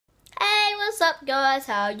up, guys?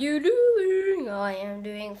 How you doing? I am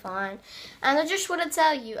doing fine. And I just want to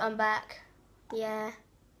tell you, I'm back. Yeah.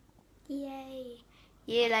 Yay.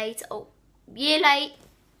 Year late. Oh, year late.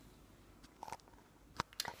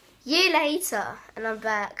 Year later, and I'm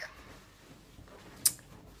back.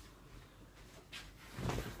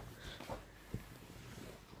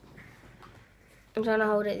 I'm trying to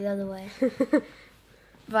hold it the other way.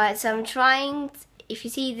 Right, so I'm trying, if you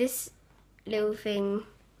see this little thing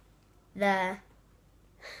there,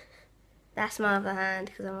 that's my other hand,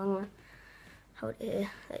 because I'm going to hold it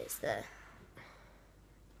here, it's there.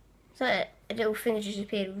 So a little thing just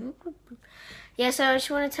appeared. Yeah, so I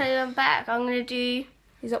just want to tell you I'm back. I'm going to do...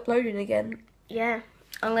 He's uploading again. Yeah,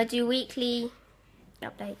 I'm going to do weekly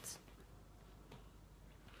updates.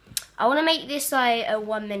 I want to make this like a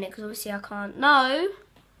 1 minute, because obviously I can't. No!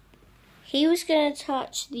 He was going to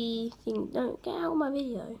touch the thing. No, get out of my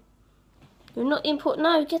video. You're not important.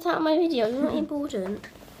 No, get out of my video. You're not important.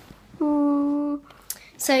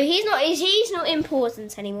 So he's not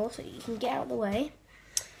important anymore, so you can get out of the way.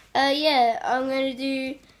 Yeah, I'm going to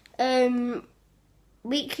do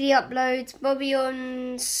weekly uploads. Bobby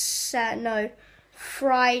on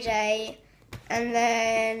Friday. And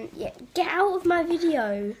then, yeah, get out of my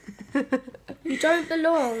video. You don't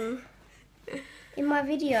belong in my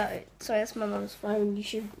video. Sorry, that's my mum's phone. You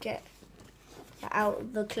should get that out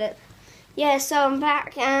of the clip. Yeah, so I'm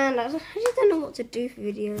back and I just don't know what to do for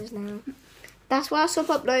videos now. That's why I stopped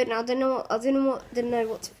uploading. I didn't know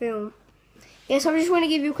what to film. Yeah, so I just want to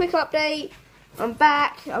give you a quick update. I'm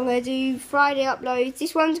back. I'm going to do Friday uploads.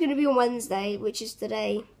 This one's going to be on Wednesday, which is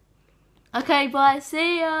today. Okay, bye.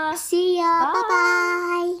 See ya. See ya.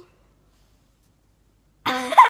 Bye-bye.